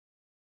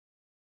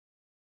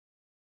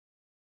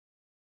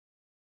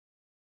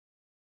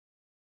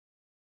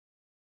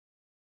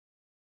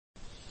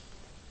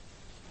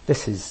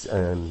This is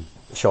a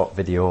short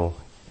video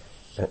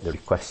at the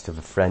request of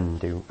a friend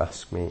who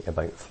asked me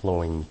about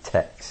flowing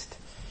text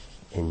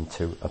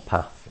into a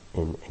path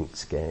in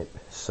Inkscape.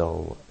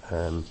 So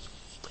I'll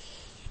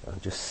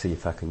just see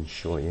if I can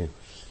show you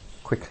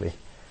quickly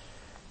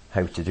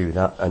how to do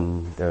that,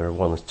 and there are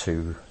one or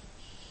two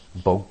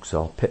bugs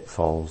or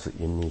pitfalls that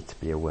you need to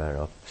be aware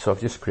of. So I've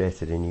just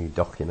created a new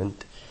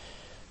document,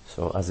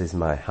 so as is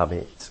my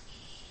habit,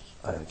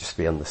 I'll just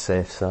be on the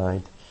safe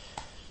side.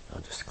 I'll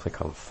just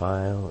click on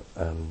File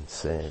and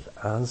Save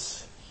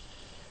As,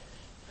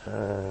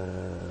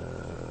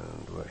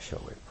 and where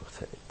shall we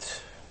put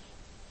it?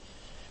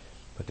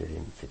 Put it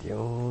in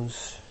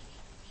Videos,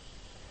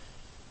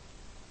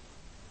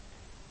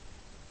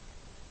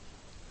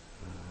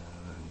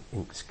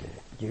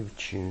 Inkscape,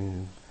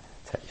 YouTube,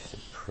 Text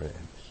and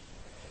Frame.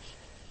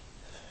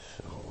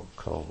 So we'll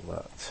call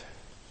that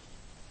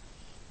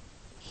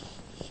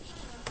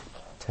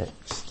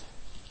Text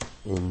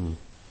in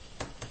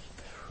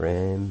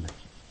Frame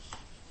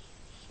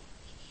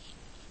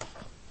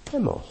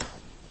Demo.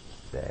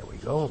 There we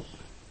go.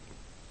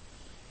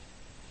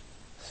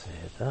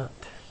 Save that.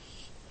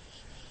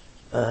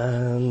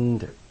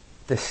 And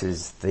this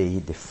is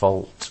the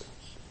default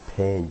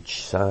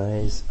page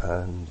size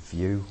and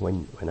view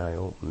when I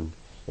open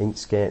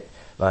Inkscape.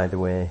 By the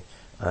way,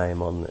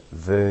 I'm on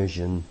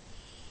version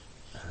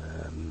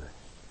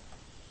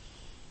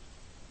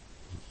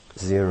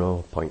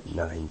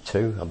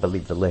 0.92. I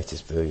believe the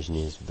latest version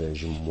is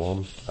version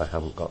 1. I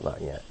haven't got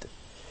that yet.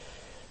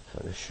 So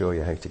I'll just show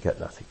you how to get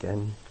that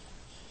again.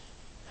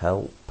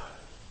 Help,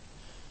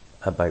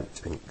 About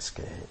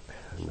Inkscape,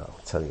 and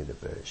I'll tell you the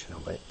version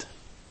of it.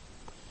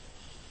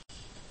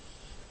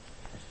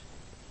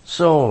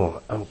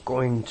 So I'm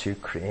going to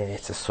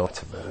create a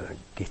sort of a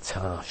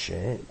guitar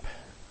shape.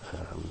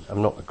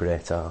 I'm not a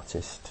great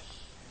artist,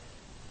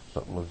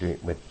 but we'll do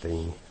it with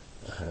the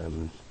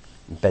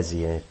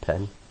Bezier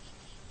pen,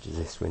 which is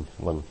this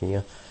one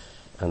here,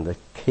 and the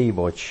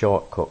keyboard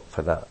shortcut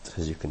for that,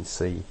 as you can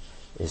see,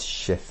 is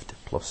Shift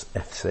plus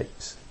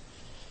F6.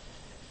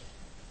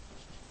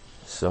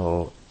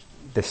 So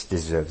this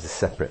deserves a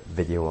separate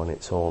video on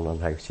its own on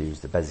how to use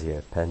the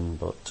Bezier pen,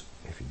 but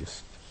if you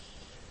just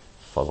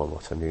follow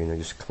what I'm doing, I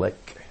just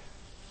click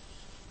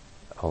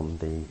on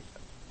the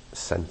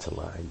center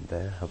line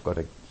there. I've got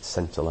a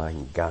center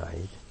line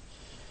guide,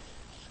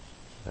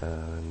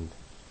 and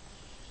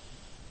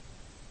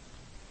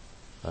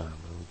I'll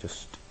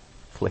just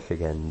click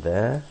again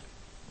there,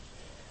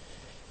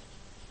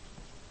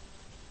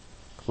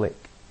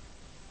 click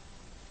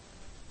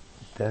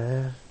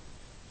there,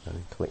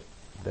 and click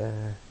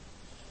there,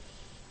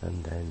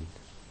 and then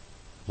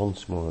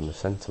once more on the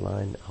center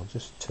line. I'll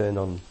just turn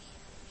on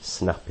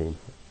snapping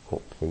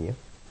up here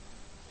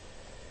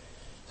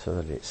so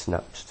that it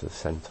snaps to the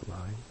center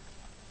line,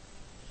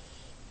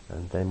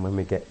 and then when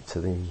we get to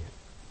the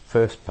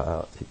first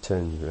part it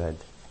turns red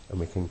and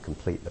we can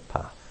complete the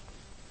path.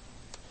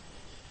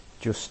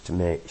 Just to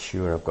make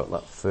sure I've got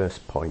that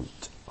first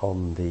point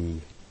on the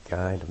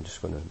guide, I'm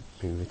just going to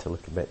move it a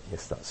little bit.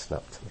 Yes, that's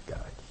snapped to the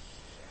guide.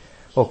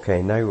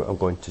 Okay, now I'm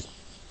going to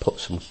put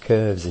some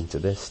curves into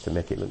this to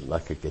make it look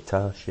like a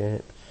guitar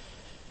shape.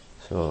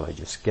 So I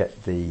just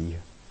get the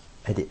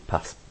Edit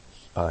Path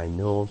by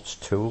Nodes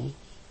tool,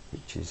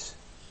 which is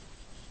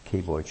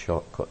keyboard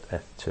shortcut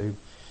F2,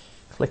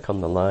 click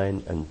on the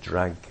line and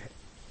drag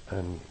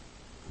and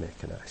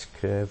make a nice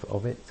curve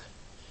of it,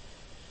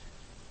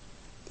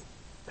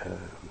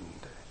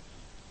 and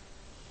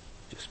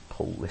just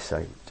pull this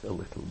out a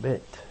little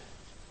bit,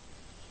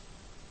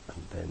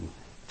 and then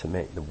to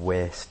make the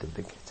waist of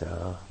the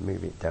guitar,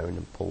 move it down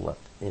and pull that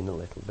in a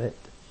little bit.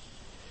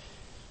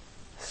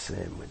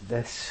 Same with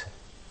this,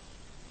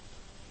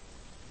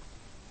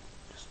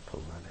 just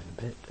pull that in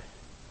a bit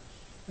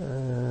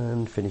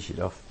and finish it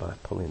off by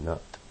pulling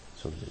that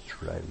so that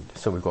it's round.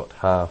 So we've got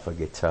half a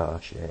guitar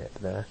shape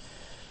there.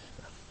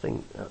 I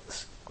think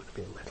that's going to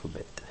be a little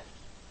bit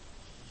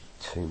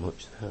too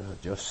much there.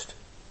 Just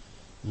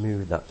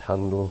move that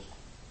handle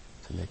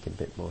to make it a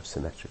bit more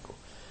symmetrical.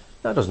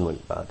 That doesn't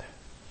look bad.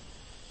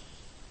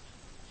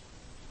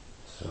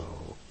 So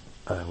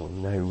I will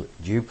now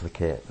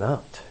duplicate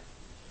that,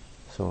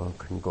 so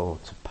I can go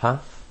to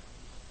Path,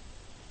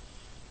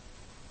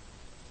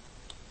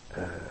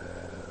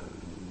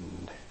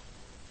 and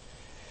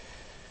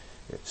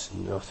it's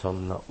not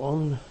on that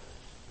one.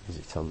 Is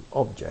it on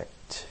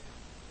Object?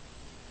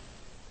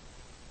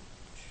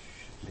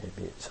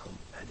 Maybe it's on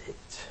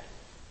Edit.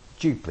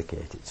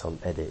 Duplicate, it's on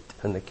Edit,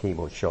 and the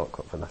keyboard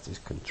shortcut for that is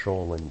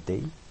Control and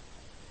D.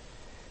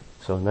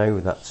 So now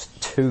that's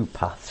two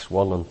paths,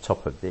 one on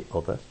top of the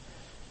other.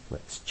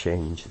 Let's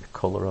change the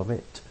colour of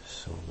it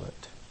so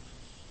that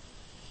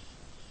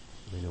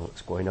we know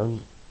what's going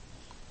on.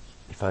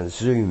 If I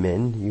zoom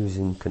in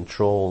using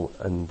Control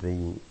and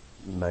the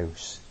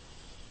mouse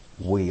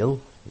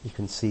wheel, you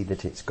can see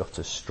that it's got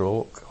a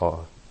stroke,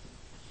 or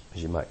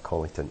as you might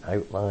call it, an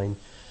outline.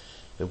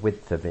 The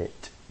width of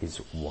it is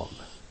 1.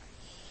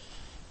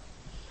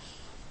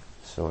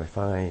 So if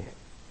I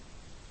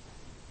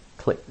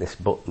click this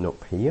button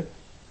up here,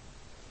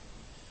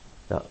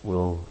 that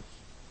will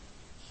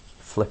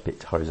flip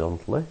it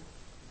horizontally.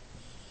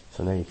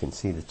 So now you can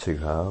see the two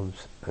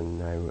halves, and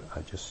now I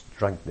just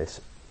drag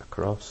this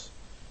across,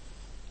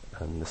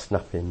 and the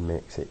snapping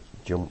makes it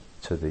jump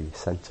to the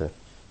center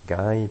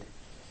guide.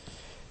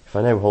 If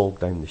I now hold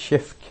down the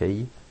shift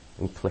key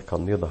and click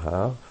on the other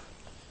half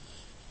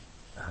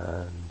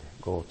and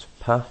go to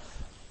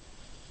path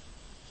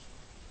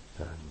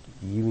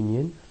and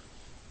union,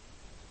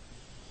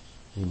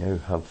 we now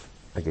have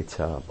a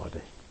guitar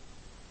body.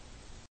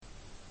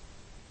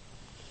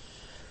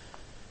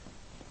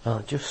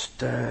 I'll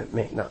just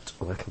make that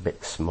a little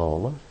bit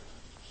smaller,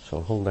 so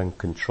I'll hold down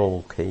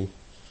Control key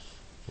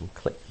and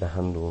click the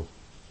handle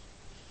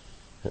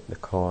at the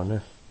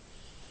corner,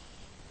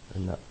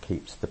 and that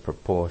keeps the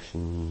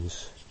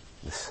proportions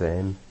the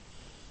same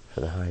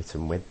for the height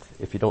and width.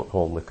 If you don't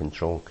hold the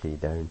Control key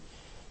down,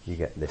 you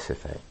get this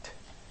effect.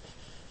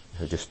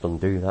 So just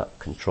undo that,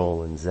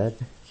 Control and Z, and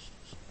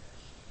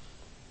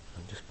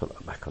just put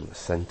that back on the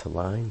center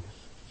line.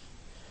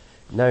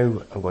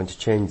 Now I'm going to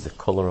change the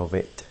colour of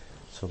it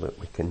so that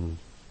we can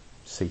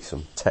see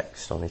some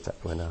text on it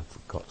when I've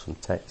got some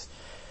text.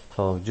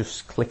 So I'll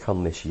just click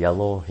on this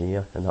yellow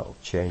here, and that will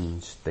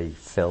change the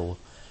fill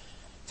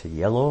to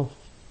yellow.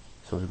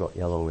 So we've got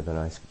yellow with a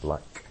nice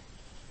black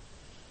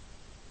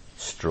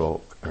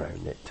stroke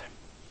around it.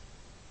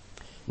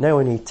 Now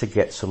I need to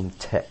get some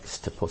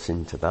text to put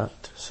into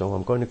that, so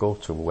I'm going to go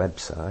to a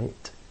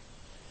website.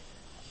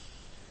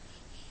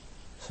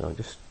 So I'll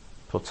just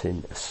put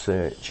in a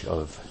search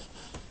of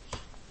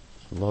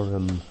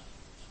lorem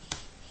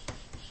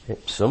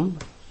ipsum,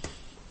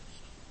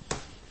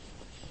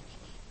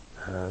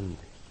 and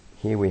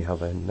here we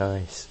have a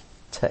nice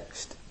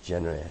text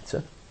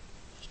generator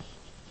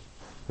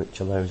which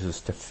allows us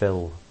to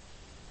fill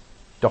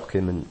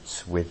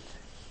documents with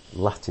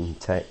Latin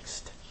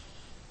text.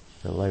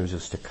 It allows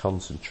us to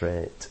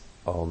concentrate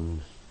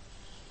on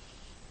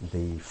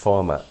the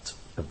format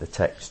of the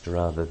text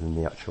rather than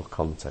the actual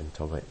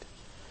content of it.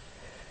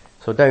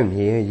 So down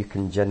here you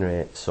can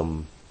generate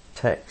some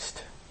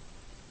text,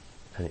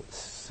 and it's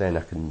saying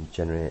I can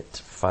generate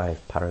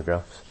 5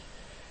 paragraphs.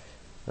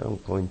 I'm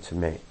going to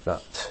make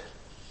that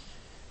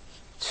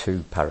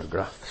 2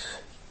 paragraphs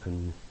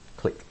and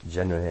click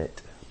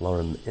Generate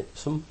Lorem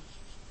Ipsum.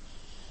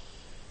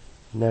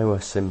 Now I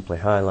simply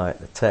highlight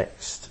the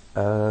text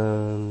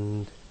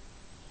and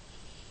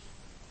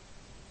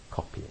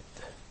copy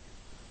it.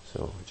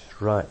 So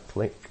just right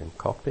click and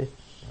copy,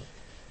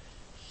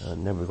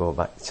 and then we go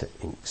back to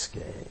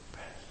Inkscape.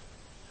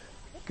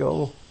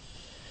 Go.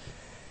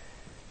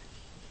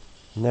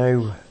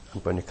 Now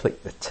I'm going to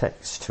click the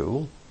text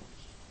tool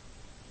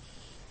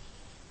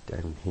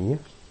down here,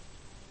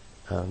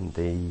 and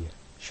the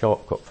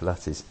shortcut for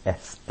that is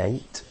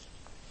F8.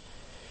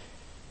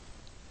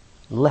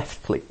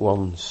 Left click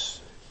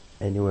once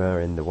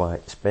anywhere in the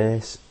white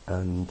space,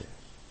 and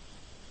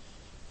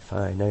if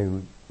I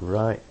now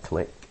right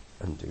click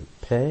and do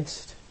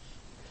paste,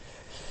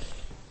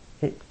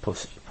 it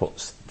puts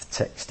the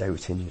text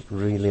out in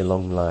really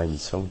long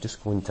lines, so I'm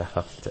just going to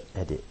have to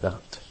edit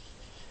that.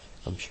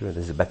 I'm sure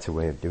there's a better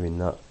way of doing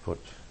that, but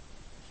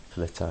for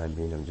the time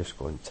being I'm just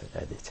going to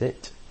edit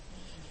it.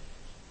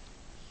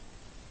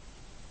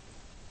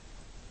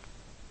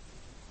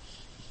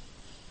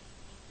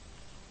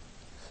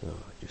 So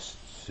I just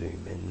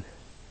zoom in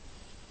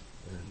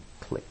and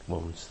click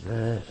once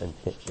there and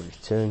hit the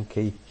return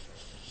key,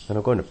 and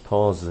I'm going to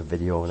pause the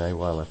video now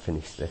while I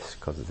finish this,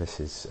 because this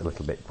is a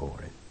little bit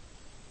boring.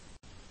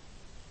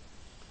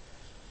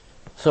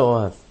 So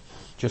I've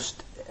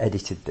just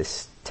edited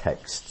this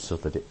text so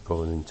that it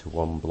goes into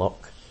one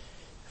block.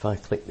 If I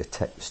click the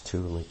text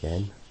tool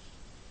again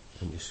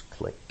and just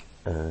click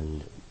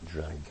and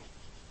drag,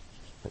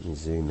 let me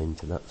zoom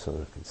into that so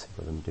that I can see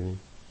what I'm doing.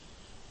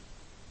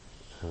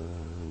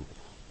 And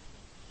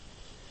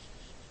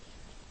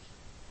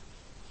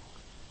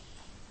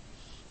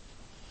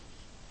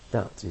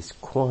that is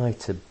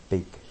quite a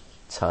big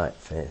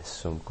typeface,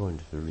 so I'm going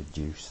to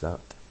reduce that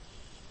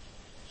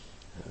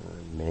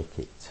and make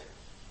it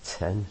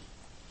 10.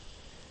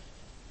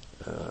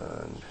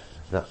 And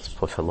that's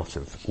put a lot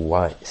of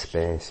white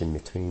space in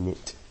between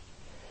it,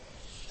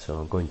 so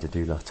I'm going to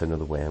do that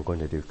another way. I'm going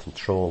to do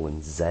Control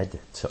and Z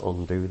to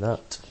undo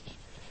that,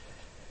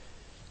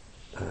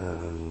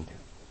 and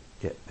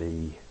get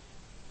the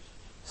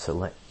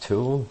select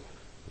tool,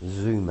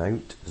 zoom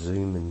out,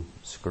 zoom and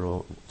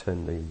scroll,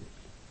 turn the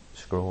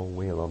scroll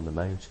wheel on the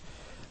mouse,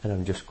 and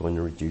I'm just going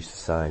to reduce the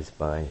size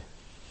by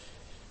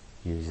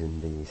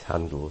using these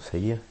handles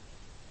here.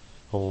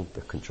 Hold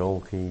the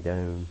Control key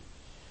down,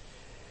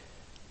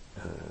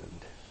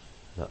 and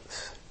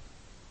that's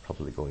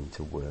probably going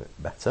to work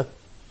better.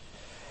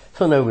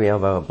 So now we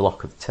have our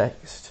block of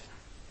text,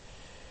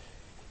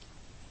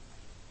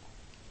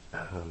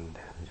 and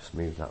just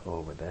move that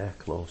over there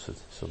closer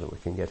so that we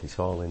can get it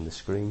all in the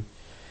screen.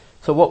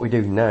 So what we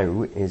do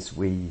now is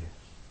we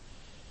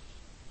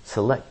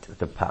select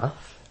the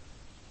path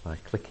by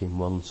clicking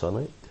once on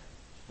it.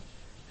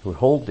 We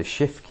hold the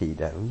shift key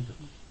down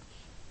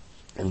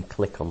and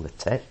click on the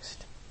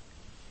text.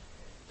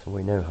 So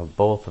we now have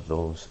both of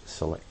those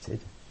selected.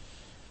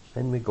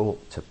 Then we go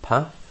up to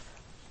path,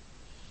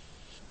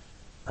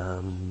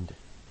 and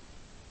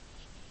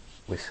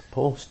we're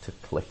supposed to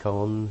click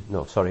on,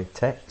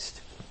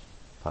 text,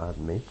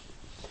 pardon me.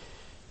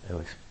 And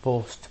we're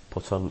supposed to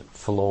put on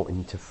float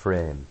into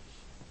frame.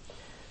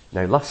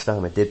 Now last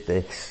time I did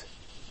this,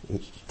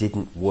 it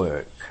didn't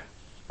work,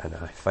 and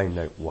I found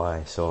out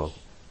why, so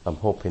I'm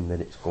hoping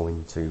that it's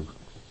going to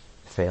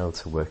fail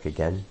to work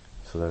again,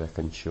 so that I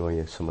can show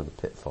you some of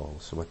the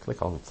pitfalls. So I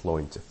click on flow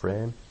into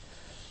frame,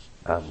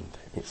 and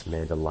it's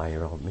made a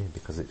liar of me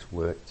because it's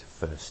worked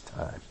first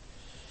time.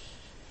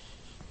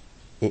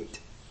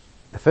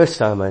 The first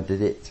time I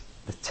did it,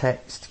 the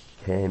text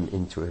came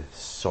into a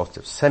sort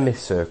of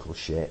semicircle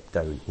shape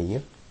down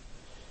here,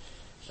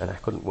 and I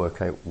couldn't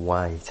work out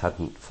why it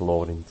hadn't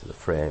flowed into the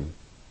frame.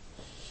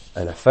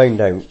 And I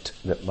found out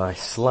that by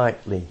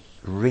slightly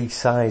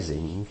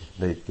resizing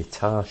the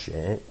guitar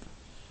shape,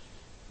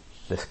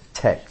 the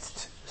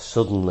text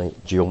suddenly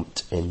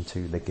jumped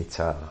into the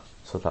guitar.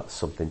 So that's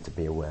something to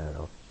be aware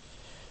of.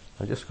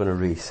 I'm just going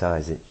to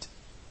resize it,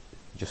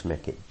 just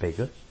make it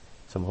bigger.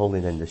 So I'm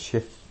holding in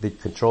the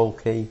control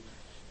key,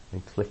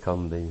 and click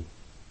on the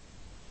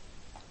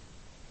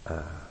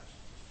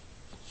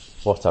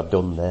what I've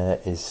done there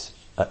is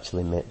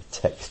actually make the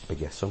text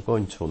bigger. So I'm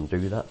going to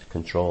undo that,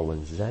 Control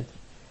and Z.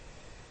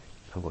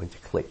 I'm going to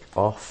click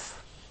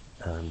off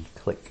and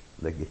click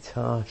the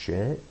guitar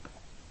shape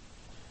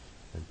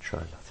and try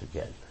that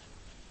again.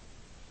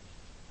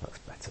 That's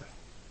better.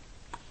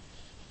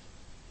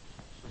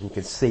 You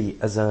can see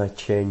as I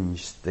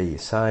change the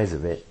size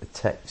of it, the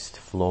text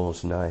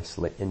flows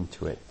nicely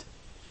into it.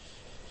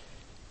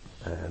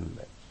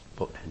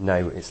 But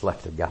now it's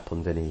left a gap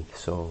underneath,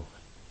 so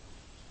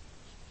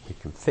we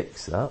can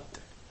fix that.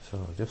 So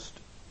I'll just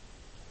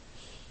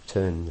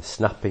turn the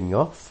snapping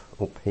off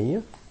up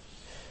here,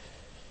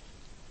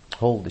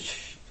 hold the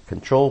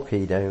control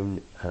key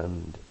down,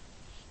 and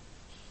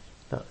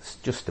that's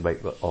just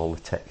about got all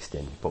the text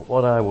in. But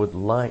what I would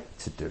like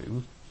to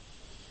do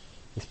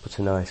is put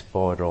a nice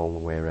border all the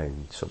way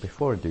around. So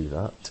before I do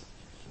that,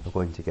 I'm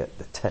going to get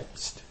the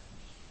text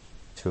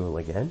tool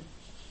again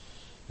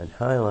and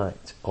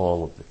highlight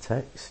all of the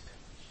text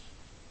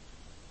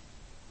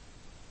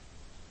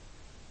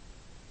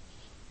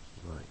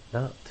like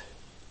that.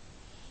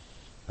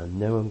 And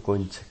now I'm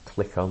going to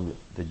click on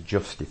the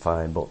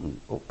justify button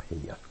up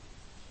here.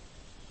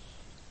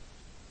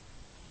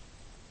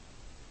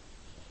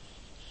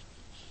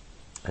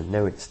 And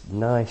now it's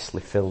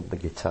nicely filled the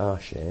guitar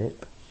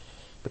shape,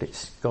 but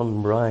it's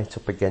gone right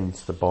up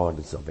against the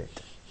borders of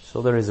it.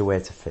 So there is a way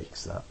to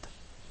fix that.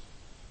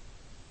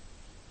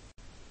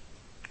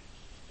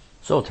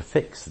 So to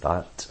fix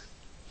that,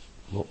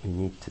 what we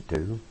need to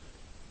do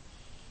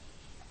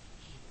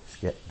is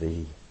get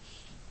the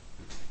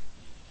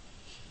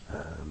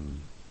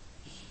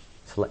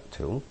select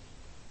tool.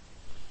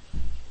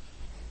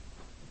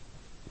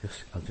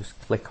 I'll just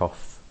click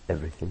off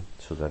everything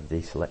so that I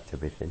deselect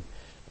everything.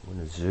 I'm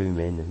going to zoom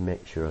in and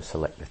make sure I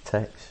select the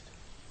text.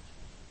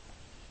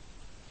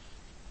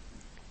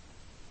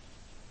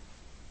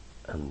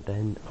 And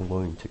then I'm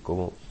going to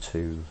go up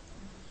to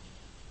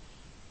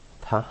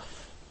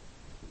path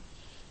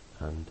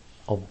and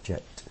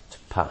object to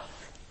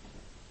path.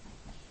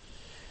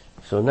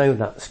 So now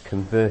that's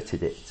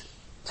converted it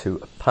to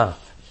a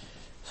path,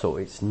 so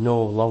it's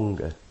no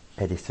longer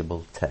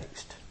editable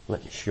text.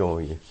 Let me show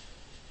you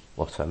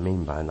what I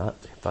mean by that.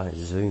 If I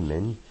zoom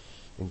in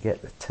and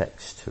get the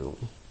text tool,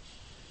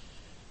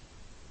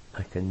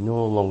 I can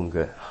no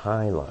longer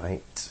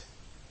highlight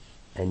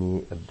any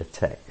of the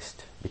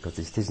text because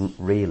it isn't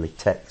really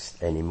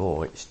text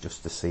anymore, it's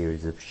just a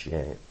series of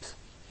shapes.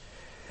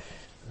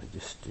 I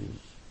just do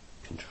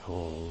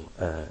control,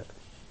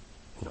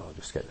 I'll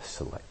just get the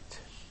select.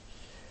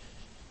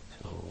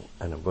 So,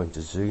 and I'm going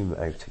to zoom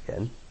out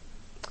again.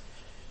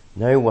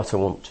 Now what I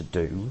want to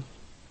do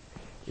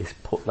is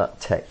put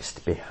that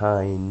text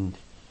behind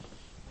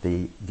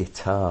the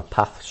guitar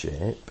path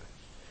shape.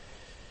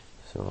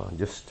 So I'll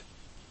just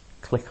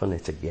click on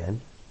it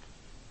again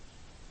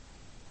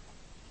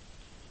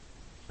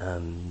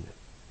and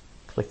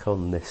click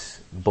on this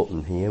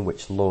button here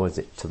which lowers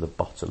it to the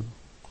bottom.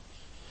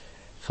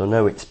 So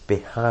now it's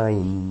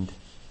behind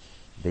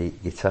the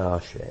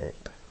guitar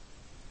shape.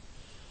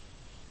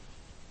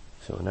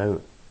 So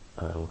now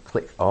I'll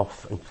click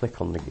off and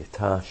click on the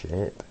guitar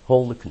shape,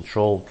 hold the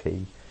control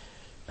key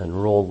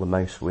and roll the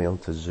mouse wheel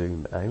to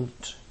zoom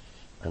out,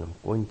 and I'm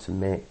going to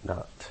make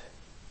that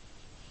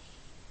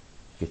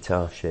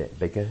guitar shape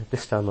bigger.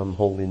 This time I'm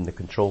holding the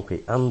control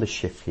key and the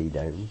shift key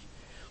down,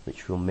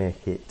 which will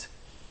make it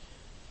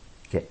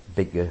get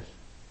bigger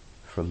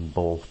from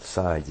both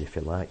sides, if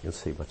you like. You'll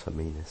see what I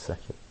mean in a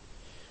second.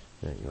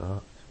 There you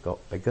are, it's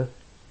got bigger.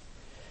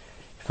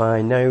 If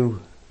I now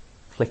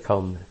click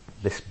on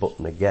this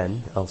button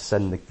again, I'll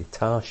send the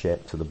guitar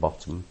shape to the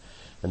bottom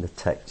and the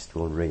text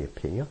will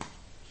reappear.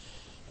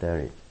 There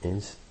it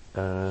is.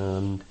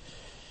 And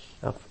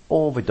I've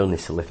overdone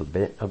this a little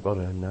bit. I've got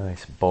a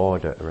nice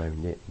border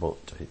around it, but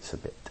it's a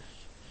bit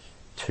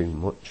too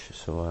much,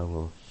 so I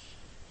will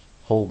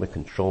hold the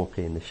control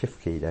key and the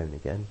shift key down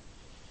again,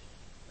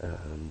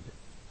 and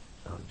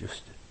I'll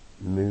just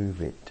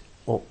move it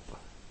up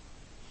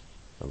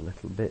a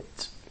little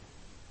bit.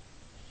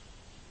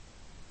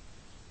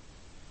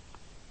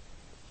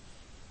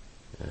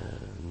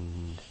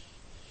 And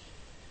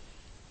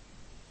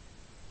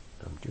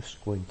I'm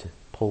just going to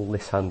pull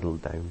this handle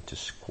down to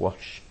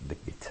squash the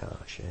guitar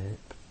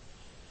shape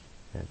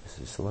ever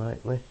so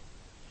slightly,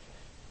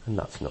 and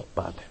that's not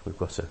bad. We've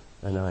got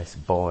a nice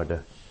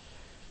border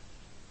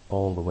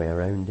all the way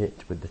around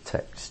it with the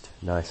text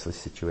nicely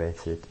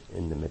situated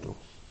in the middle.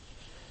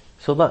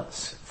 So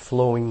that's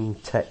flowing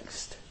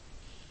text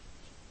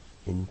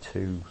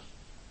into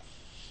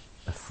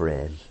a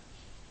frame.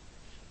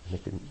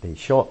 And the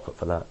shortcut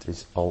for that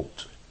is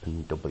Alt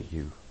and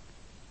W.